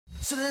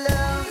to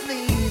love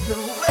me the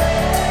way.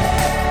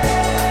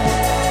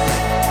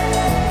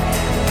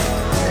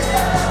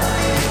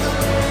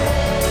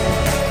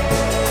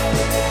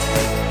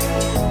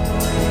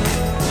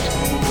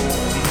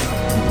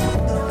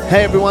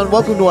 Hey everyone,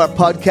 welcome to our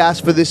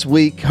podcast for this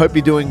week. Hope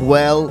you're doing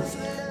well.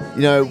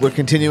 You know, we're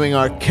continuing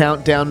our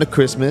countdown to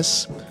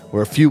Christmas.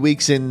 We're a few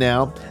weeks in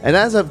now. And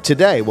as of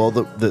today, well,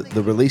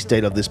 the release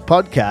date of this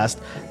podcast,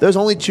 there's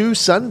only 2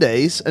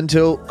 Sundays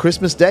until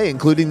Christmas Day,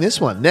 including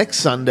this one. Next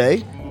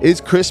Sunday is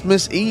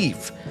Christmas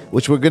Eve,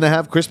 which we're going to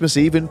have Christmas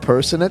Eve in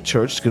person at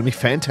church. It's going to be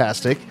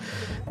fantastic.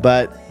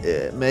 But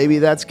maybe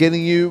that's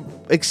getting you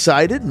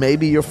excited.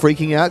 Maybe you're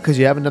freaking out because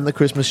you haven't done the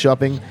Christmas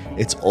shopping.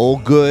 It's all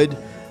good.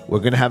 We're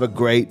going to have a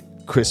great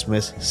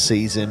Christmas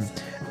season.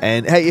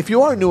 And hey, if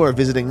you are new or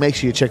visiting, make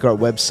sure you check our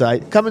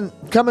website. Come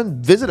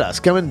and visit us.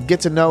 Come and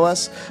get to know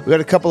us. We got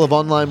a couple of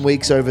online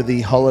weeks over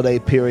the holiday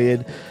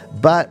period,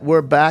 but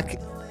we're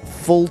back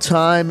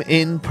full-time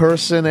in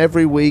person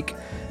every week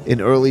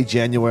in early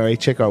January.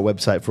 Check our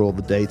website for all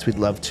the dates. We'd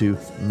love to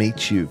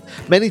meet you.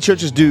 Many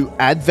churches do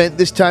Advent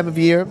this time of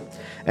year.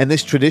 And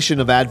this tradition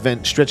of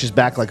Advent stretches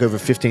back like over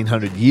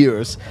 1,500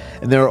 years.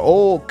 And there are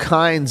all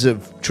kinds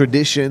of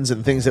traditions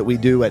and things that we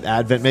do at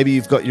Advent. Maybe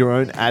you've got your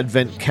own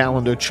Advent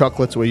calendar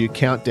chocolates where you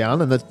count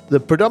down. And the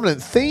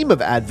predominant theme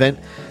of Advent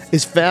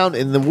is found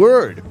in the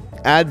word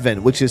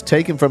Advent, which is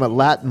taken from a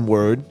Latin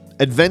word,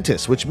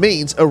 Adventus, which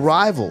means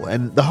arrival.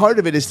 And the heart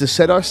of it is to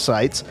set our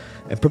sights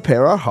and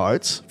prepare our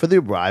hearts for the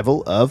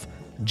arrival of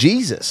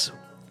Jesus,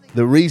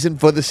 the reason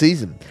for the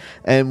season.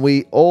 And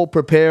we all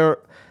prepare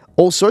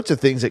all sorts of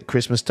things at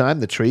Christmas time: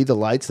 the tree, the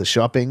lights, the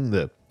shopping,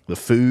 the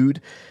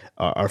food,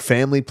 our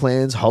family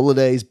plans,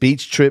 holidays,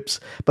 beach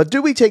trips. But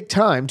do we take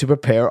time to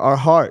prepare our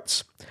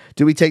hearts?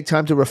 Do we take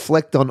time to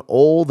reflect on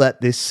all that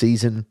this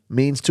season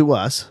means to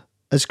us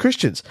as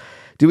Christians?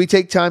 Do we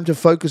take time to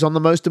focus on the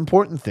most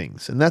important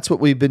things? And that's what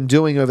we've been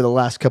doing over the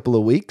last couple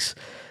of weeks.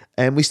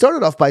 And we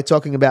started off by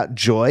talking about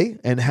joy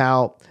and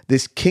how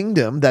this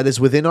kingdom that is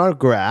within our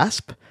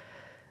grasp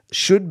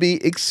should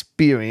be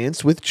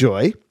experienced with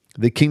joy.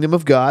 The kingdom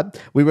of God.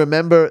 We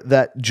remember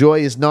that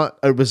joy is not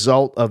a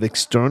result of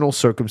external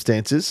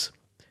circumstances,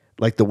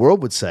 like the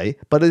world would say,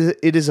 but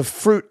it is a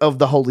fruit of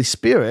the Holy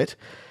Spirit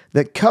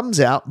that comes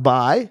out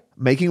by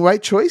making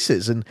right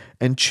choices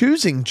and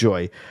choosing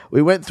joy.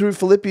 We went through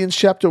Philippians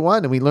chapter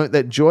 1, and we learned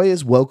that joy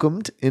is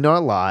welcomed in our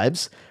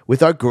lives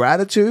with our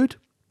gratitude,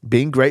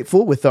 being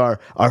grateful, with our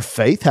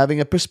faith, having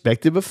a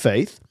perspective of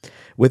faith,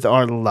 with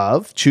our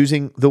love,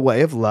 choosing the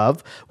way of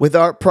love, with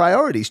our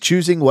priorities,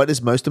 choosing what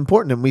is most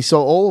important. And we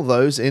saw all of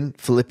those in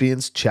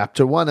Philippians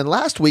chapter 1. And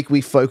last week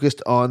we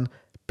focused on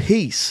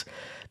peace,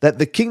 that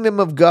the kingdom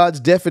of God's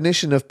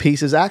definition of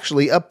peace is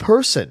actually a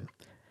person.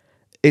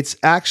 It's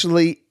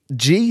actually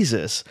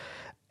Jesus.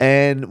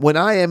 And when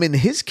I am in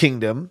his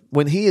kingdom,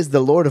 when he is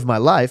the Lord of my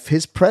life,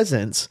 his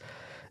presence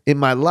in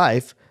my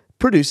life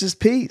produces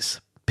peace.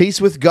 Peace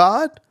with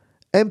God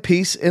and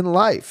peace in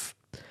life.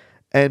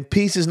 And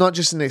peace is not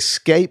just an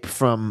escape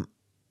from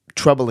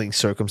troubling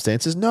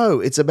circumstances. No,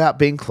 it's about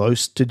being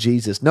close to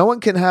Jesus. No one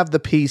can have the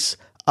peace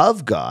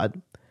of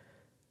God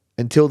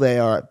until they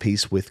are at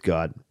peace with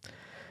God.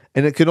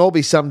 And it can all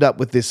be summed up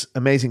with this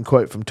amazing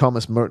quote from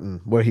Thomas Merton,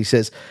 where he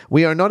says,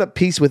 "We are not at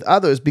peace with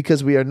others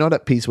because we are not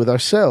at peace with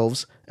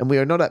ourselves, and we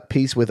are not at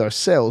peace with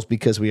ourselves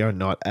because we are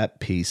not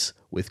at peace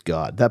with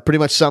God." That pretty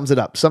much sums it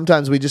up.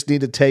 Sometimes we just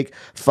need to take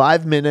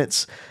 5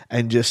 minutes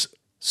and just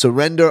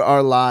surrender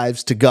our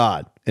lives to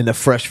God in a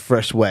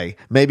fresh way.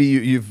 Maybe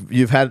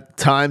you've had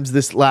times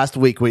this last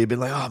week where you've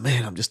been like, "Oh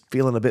man, I'm just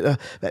feeling a bit."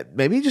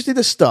 Maybe you just need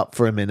to stop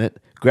for a minute,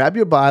 grab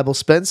your Bible,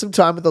 spend some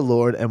time with the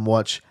Lord, and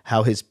watch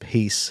how his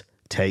peace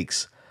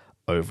takes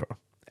over.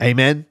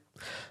 Amen.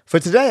 For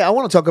today, I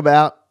want to talk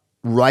about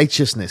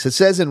righteousness. It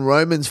says in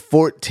Romans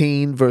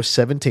 14, verse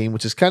 17,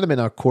 which has kind of been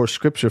our core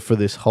scripture for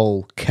this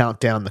whole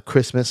countdown to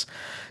Christmas.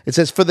 It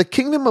says, "For the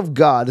kingdom of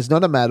God is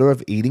not a matter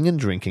of eating and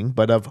drinking,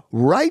 but of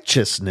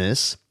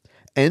righteousness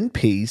and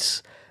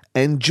peace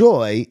and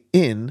joy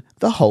in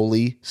the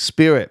Holy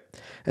Spirit."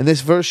 And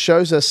this verse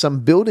shows us some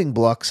building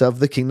blocks of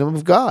the kingdom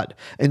of God.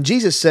 And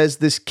Jesus says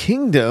this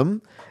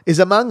kingdom is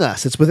among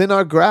us. It's within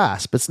our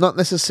grasp. It's not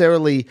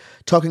necessarily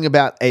talking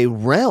about a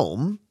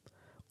realm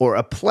or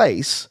a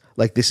place,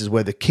 like this is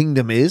where the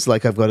kingdom is,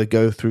 like I've got to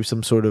go through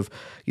some sort of,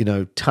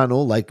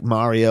 tunnel like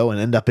Mario and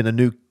end up in a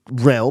new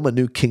realm, a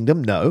new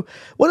kingdom. No.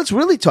 What it's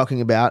really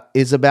talking about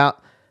is about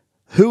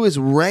who is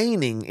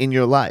reigning in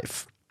your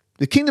life.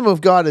 The kingdom of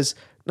God is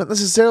not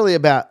necessarily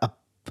about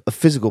a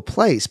physical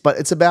place, but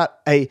it's about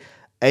a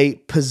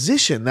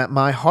position that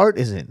my heart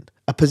is in,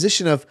 a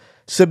position of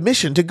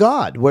submission to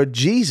God, where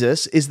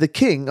Jesus is the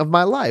king of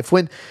my life.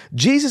 When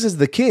Jesus is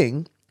the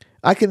king,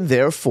 I can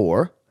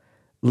therefore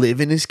live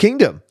in his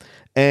kingdom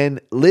and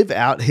live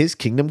out his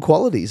kingdom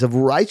qualities of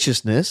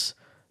righteousness,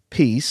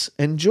 peace,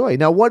 and joy.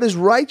 Now, what is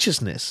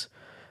righteousness?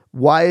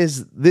 Why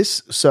is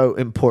this so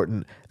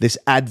important this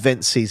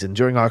Advent season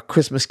during our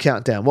Christmas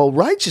countdown? Well,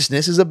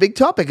 righteousness is a big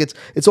topic.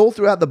 It's all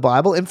throughout the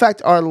Bible. In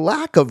fact, our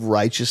lack of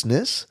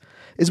righteousness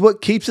is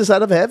what keeps us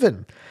out of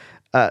heaven.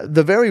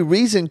 The very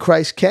reason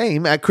Christ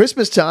came at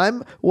Christmas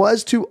time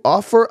was to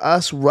offer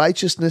us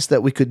righteousness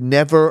that we could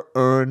never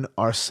earn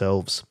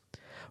ourselves.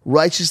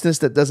 Righteousness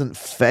that doesn't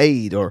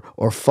fade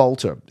or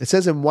falter. It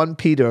says in 1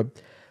 Peter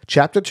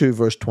chapter 2,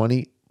 verse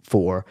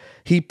 24,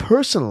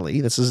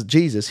 this is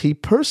Jesus, he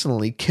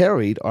personally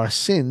carried our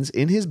sins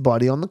in his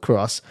body on the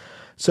cross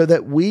so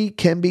that we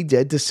can be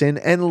dead to sin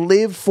and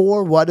live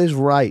for what is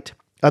right.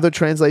 Other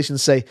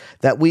translations say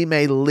that we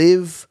may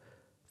live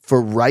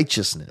for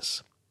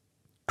righteousness.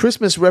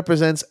 Christmas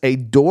represents a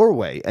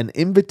doorway, an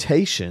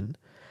invitation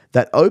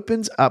that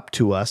opens up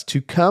to us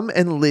to come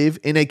and live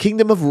in a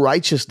kingdom of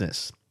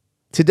righteousness.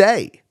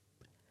 Today,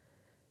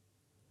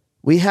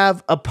 we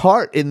have a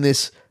part in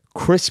this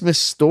Christmas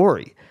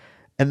story,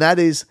 and that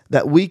is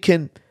that we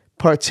can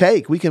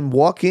partake, we can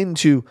walk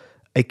into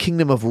a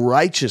kingdom of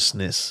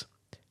righteousness,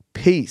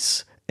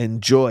 peace,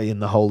 and joy in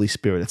the Holy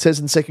Spirit. It says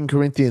in 2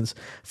 Corinthians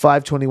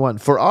 5:21,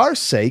 "For our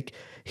sake,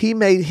 he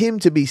made him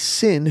to be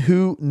sin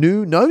who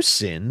knew no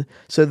sin,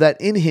 so that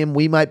in him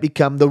we might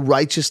become the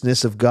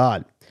righteousness of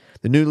God."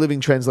 The New Living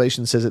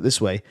Translation says it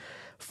this way,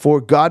 "For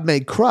God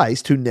made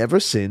Christ, who never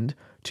sinned,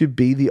 to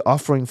be the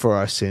offering for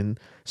our sin,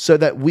 so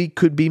that we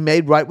could be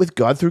made right with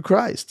God through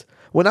Christ."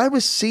 When I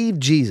receive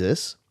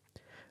Jesus,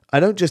 I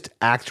don't just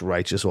act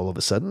righteous all of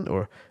a sudden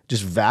or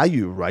just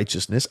value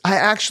righteousness. I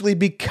actually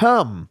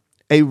become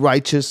a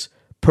righteous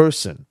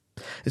person.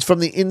 It's from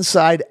the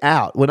inside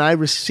out. When I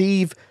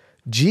receive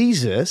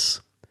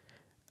Jesus,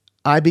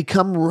 I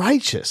become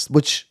righteous,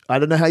 which I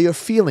don't know how you're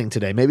feeling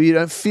today. Maybe you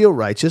don't feel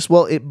righteous.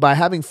 Well, by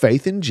having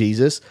faith in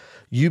Jesus,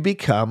 you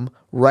become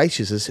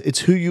righteous. It's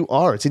who you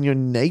are. It's in your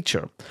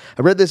nature.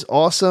 I read this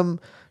awesome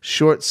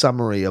short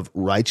summary of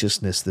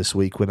righteousness this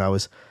week when I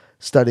was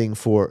studying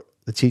for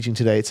the teaching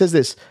today. It says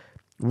this: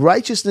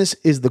 righteousness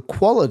is the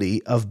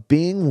quality of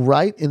being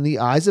right in the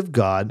eyes of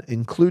God,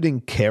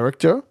 including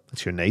character,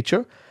 that's your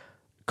nature,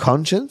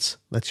 conscience,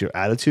 that's your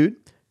attitude,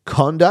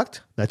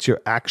 conduct, that's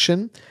your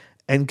action,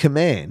 and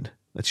command,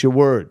 that's your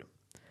word.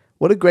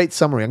 What a great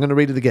summary. I'm going to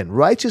read it again.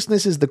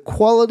 Righteousness is the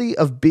quality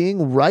of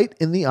being right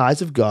in the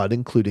eyes of God,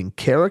 including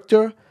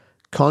character,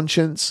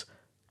 conscience,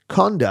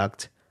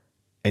 conduct,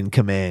 and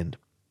command.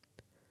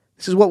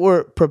 This is what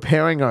we're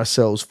preparing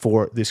ourselves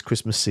for this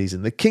Christmas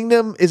season. The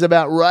kingdom is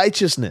about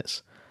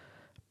righteousness,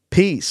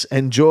 peace,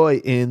 and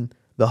joy in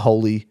the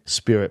Holy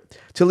Spirit.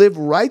 To live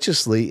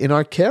righteously in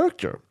our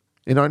character,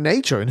 in our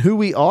nature, in who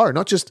we are,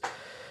 not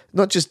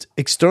just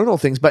external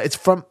things, but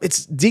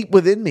it's deep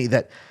within me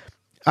that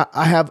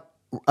I have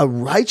a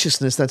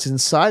righteousness that's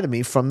inside of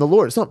me from the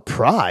Lord. It's not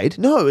pride.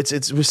 No,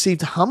 it's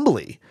received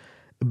humbly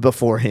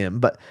before him,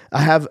 but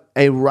I have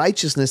a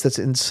righteousness that's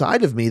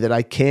inside of me that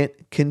I can't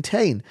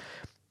contain.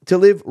 To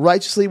live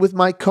righteously with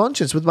my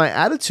conscience, with my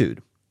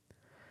attitude,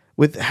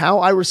 with how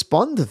I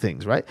respond to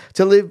things, right?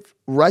 To live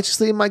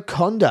righteously in my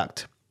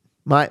conduct,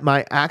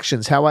 my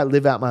actions, how I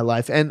live out my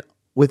life, and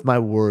with my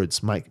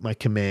words, my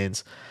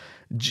commands.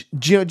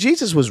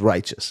 Jesus was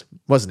righteous,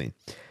 wasn't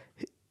he?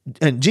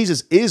 And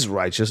Jesus is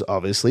righteous,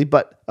 obviously,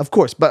 but I'm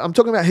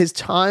talking about his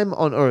time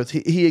on earth.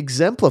 He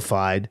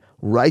exemplified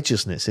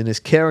righteousness in his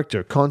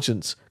character,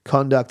 conscience,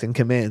 conduct, and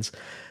commands.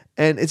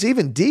 And it's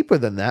even deeper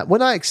than that.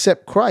 When I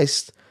accept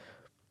Christ,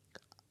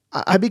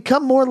 I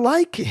become more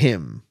like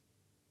him.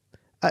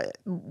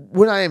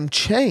 When I am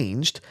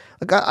changed,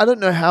 like I don't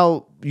know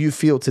how you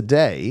feel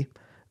today.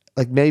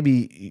 Like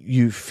maybe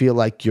you feel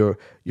like you're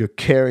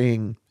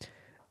carrying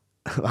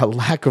a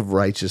lack of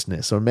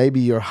righteousness, or maybe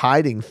you're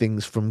hiding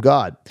things from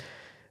God.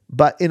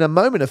 But in a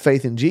moment of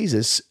faith in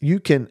Jesus, you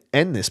can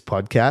end this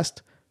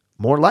podcast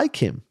more like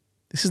him.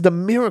 This is the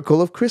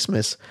miracle of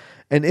Christmas.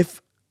 And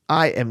if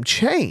I am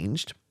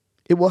changed,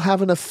 it will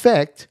have an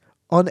effect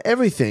on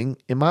everything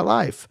in my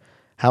life.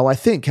 How I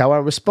think, how I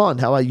respond,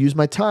 how I use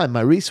my time,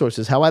 my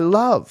resources, how I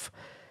love.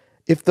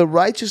 If the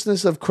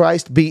righteousness of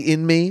Christ be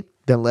in me,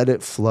 then let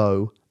it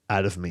flow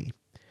out of me.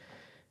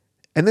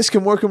 And this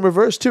can work in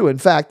reverse too. In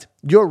fact,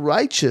 your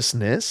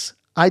righteousness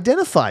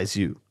identifies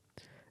you.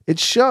 It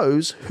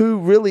shows who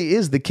really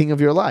is the king of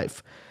your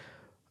life.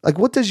 Like,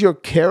 what does your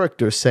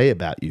character say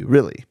about you,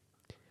 really?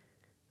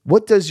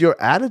 What does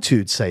your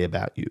attitude say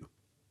about you?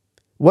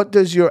 What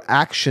does your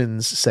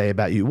actions say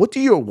about you? What do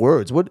your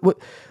words,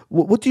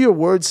 what do your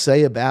words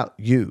say about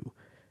you?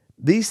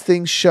 These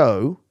things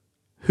show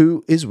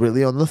who is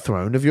really on the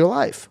throne of your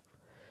life.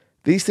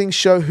 These things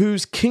show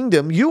whose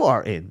kingdom you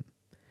are in.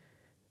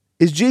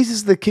 Is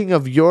Jesus the king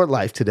of your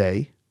life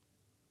today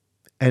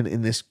and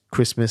in this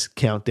Christmas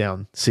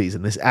countdown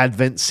season, this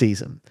Advent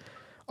season?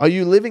 Are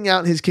you living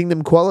out his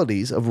kingdom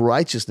qualities of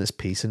righteousness,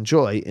 peace, and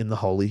joy in the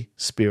Holy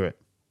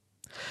Spirit?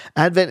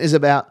 Advent is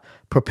about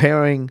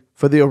preparing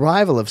for the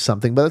arrival of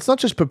something, but it's not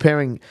just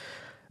preparing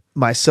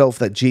myself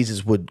that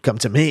Jesus would come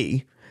to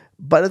me,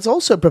 but it's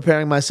also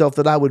preparing myself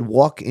that I would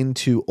walk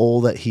into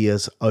all that he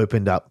has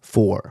opened up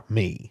for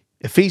me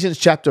Ephesians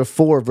chapter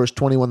 4, verse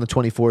 21 to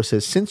 24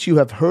 says, "Since you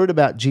have heard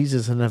about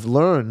Jesus and have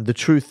learned the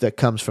truth that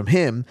comes from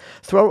him,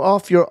 throw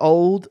off your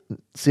old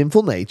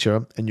sinful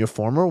nature and your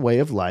former way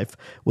of life,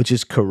 which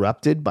is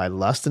corrupted by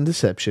lust and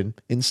deception.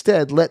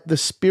 Instead, let the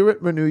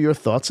Spirit renew your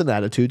thoughts and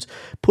attitudes.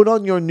 Put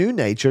on your new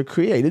nature,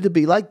 created to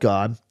be like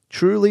God,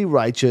 truly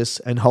righteous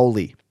and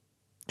holy."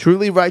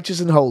 Truly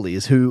righteous and holy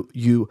is who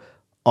you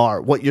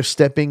are, what you're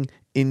stepping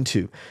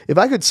into. If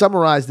I could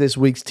summarize this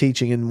week's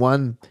teaching in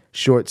one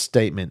short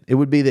statement, it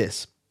would be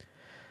this: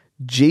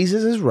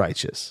 Jesus is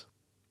righteous.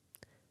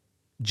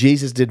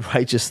 Jesus did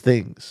righteous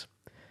things.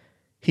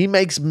 He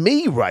makes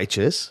me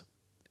righteous,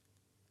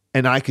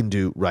 and I can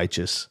do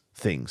righteous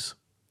things.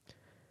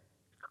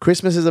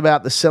 Christmas is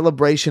about the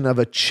celebration of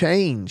a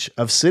change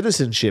of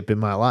citizenship in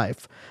my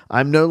life.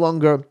 I'm no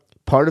longer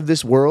part of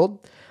this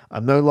world.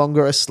 I'm no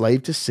longer a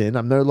slave to sin.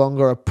 I'm no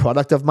longer a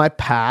product of my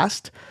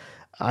past.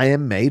 I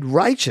am made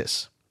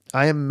righteous.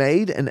 I am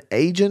made an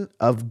agent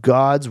of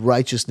God's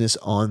righteousness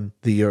on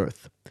the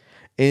earth.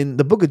 In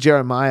the book of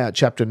Jeremiah,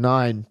 chapter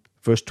 9,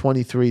 verse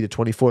 23 to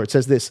 24, it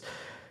says this: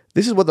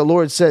 "This is what the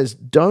Lord says,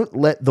 don't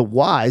let the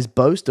wise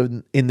boast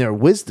in their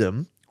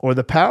wisdom, or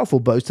the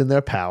powerful boast in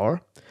their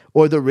power,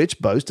 or the rich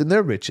boast in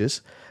their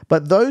riches,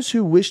 but those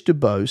who wish to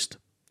boast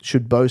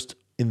should boast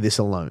in this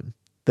alone,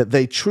 that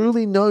they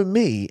truly know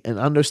me and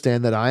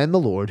understand that I am the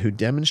Lord who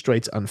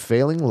demonstrates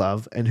unfailing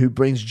love and who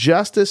brings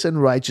justice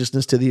and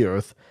righteousness to the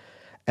earth,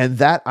 and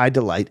that I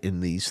delight in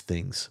these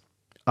things.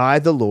 I,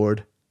 the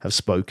Lord, have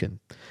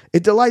spoken."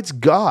 It delights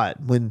God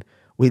when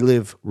we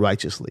live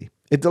righteously.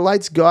 It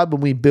delights God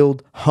when we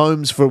build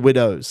homes for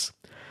widows.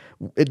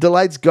 It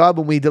delights God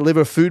when we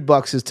deliver food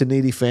boxes to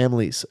needy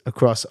families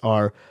across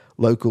our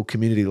local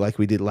community like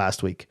we did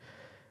last week,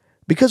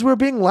 because we're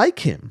being like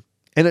him,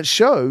 and it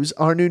shows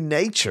our new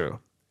nature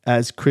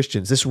as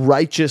Christians, this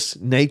righteous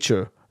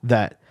nature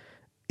that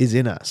is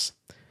in us.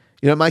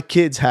 You know, my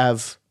kids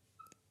have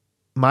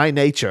my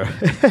nature,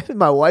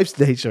 my wife's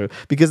nature,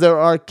 because there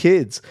are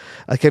kids.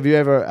 Like, have you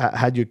ever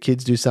had your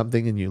kids do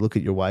something and you look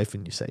at your wife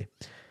and you say,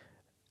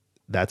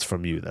 "That's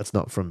from you. That's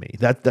not from me.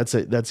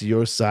 That's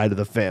your side of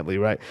the family,"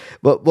 right?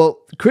 But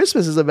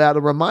Christmas is about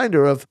a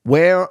reminder of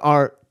where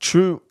our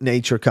true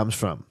nature comes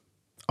from,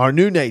 our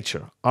new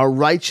nature, our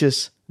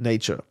righteous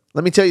nature.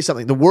 Let me tell you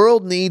something. The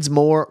world needs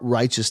more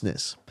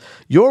righteousness.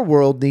 Your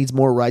world needs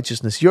more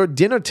righteousness. Your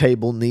dinner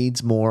table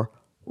needs more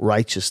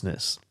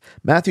righteousness.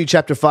 Matthew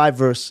chapter 5,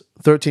 verse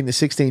 13 to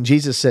 16,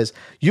 Jesus says,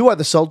 "You are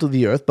the salt of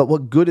the earth, but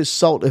what good is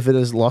salt if it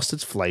has lost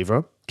its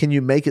flavor? Can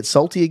you make it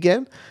salty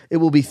again? It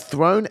will be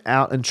thrown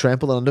out and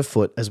trampled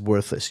underfoot as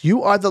worthless.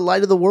 You are the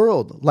light of the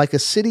world, like a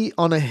city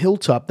on a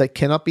hilltop that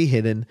cannot be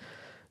hidden.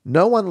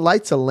 No one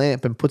lights a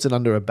lamp and puts it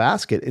under a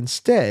basket.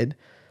 Instead,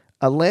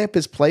 a lamp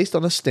is placed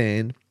on a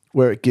stand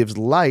where it gives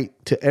light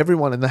to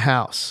everyone in the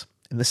house.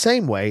 In the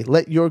same way,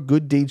 let your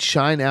good deeds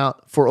shine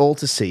out for all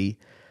to see,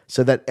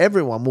 so that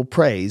everyone will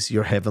praise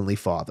your heavenly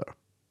Father."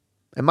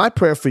 And my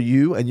prayer for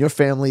you and your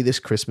family this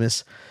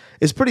Christmas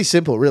is pretty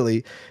simple,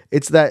 really.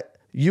 It's that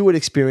you would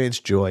experience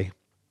joy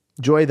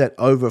that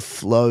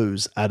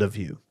overflows out of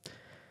you,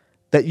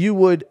 that you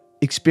would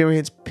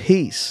experience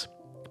peace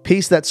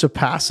that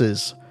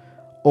surpasses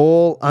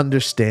all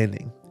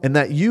understanding, and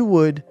that you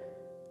would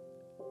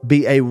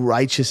be a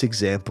righteous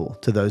example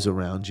to those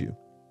around you,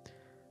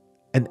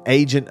 an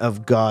agent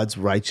of God's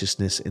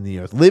righteousness in the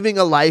earth, living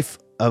a life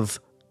of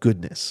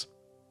goodness.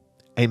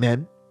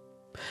 Amen.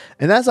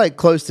 And as I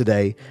close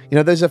today,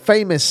 there's a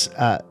famous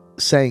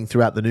saying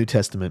throughout the New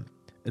Testament.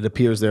 It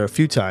appears there a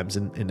few times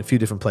in a few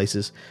different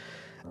places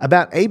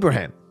about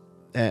Abraham,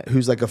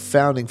 who's like a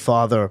founding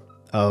father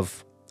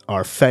of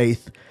our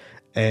faith.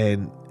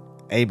 And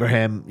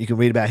Abraham, you can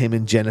read about him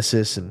in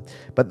Genesis.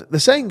 But the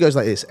saying goes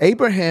like this: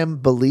 Abraham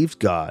believed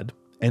God,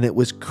 and it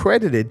was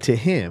credited to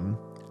him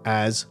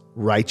as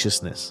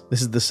righteousness.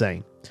 This is the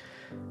saying.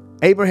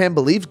 Abraham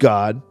believed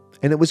God,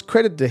 and it was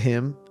credited to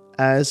him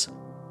as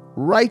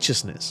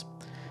righteousness.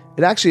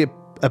 It actually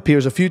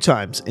appears a few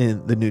times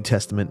in the New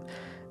Testament.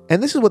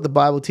 And this is what the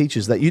Bible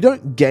teaches, that you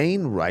don't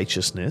gain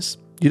righteousness.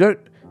 You don't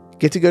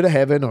get to go to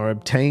heaven or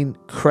obtain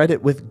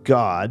credit with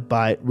God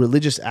by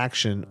religious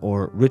action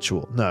or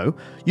ritual. No,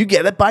 you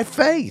get it by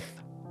faith.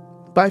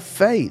 By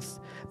faith.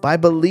 By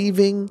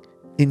believing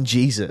in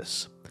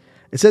Jesus.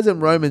 It says in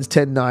Romans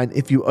 10:9,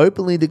 if you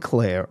openly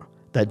declare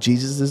that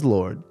Jesus is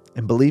Lord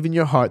and believe in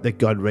your heart that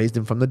God raised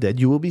him from the dead,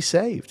 you will be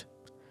saved.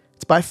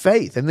 It's by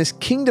faith. And this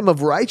kingdom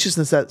of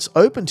righteousness that's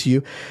open to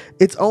you,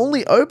 it's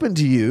only open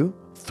to you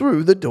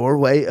through the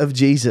doorway of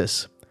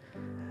Jesus.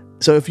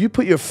 So if you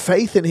put your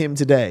faith in him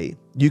today,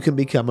 you can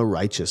become a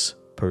righteous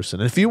person.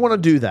 And if you want to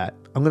do that,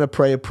 I'm going to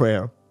pray a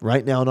prayer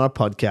right now on our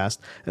podcast,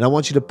 and I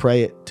want you to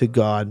pray it to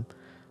God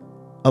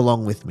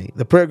along with me.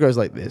 The prayer goes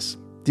like this: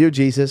 Dear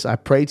Jesus, I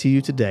pray to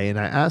you today, and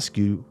I ask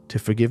you to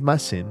forgive my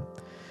sin.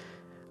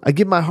 I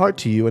give my heart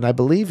to you, and I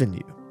believe in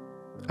you.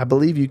 I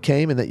believe you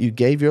came and that you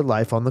gave your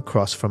life on the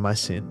cross for my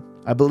sin.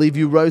 I believe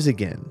you rose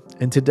again,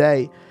 and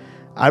today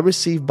I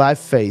receive by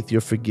faith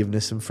your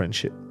forgiveness and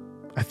friendship.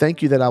 I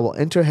thank you that I will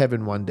enter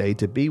heaven one day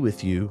to be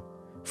with you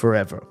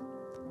forever.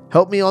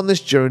 Help me on this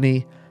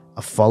journey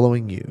of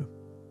following you.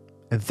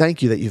 And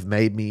thank you that you've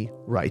made me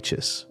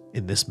righteous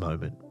in this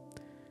moment.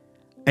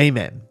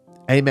 Amen.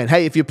 Amen.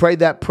 Hey, if you prayed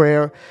that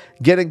prayer,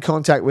 get in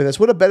contact with us.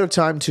 What a better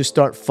time to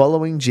start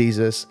following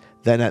Jesus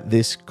than at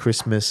this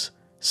Christmas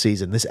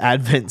season, this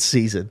Advent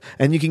season.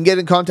 And you can get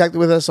in contact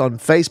with us on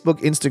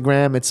Facebook,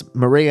 Instagram. It's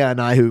Maria and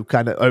I who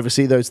kind of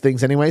oversee those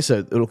things anyway, so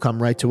it'll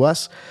come right to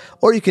us.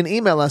 Or you can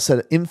email us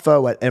at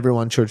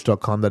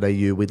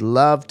info@everyonechurch.com.au. We'd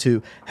love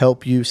to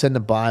help you, send a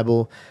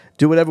Bible,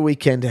 do whatever we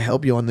can to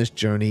help you on this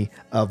journey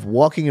of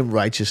walking in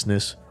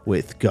righteousness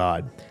with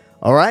God.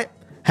 All right?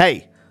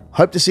 Hey,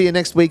 hope to see you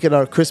next week at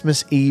our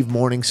Christmas Eve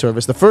morning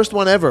service, the first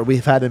one ever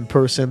we've had in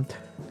person.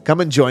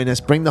 Come and join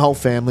us. Bring the whole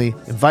family.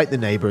 Invite the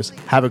neighbors.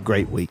 Have a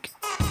great week.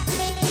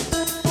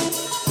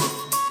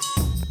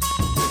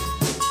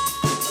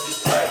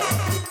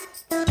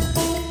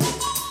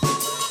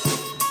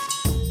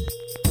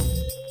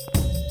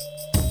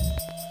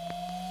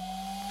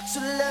 So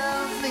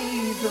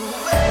lovely the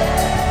way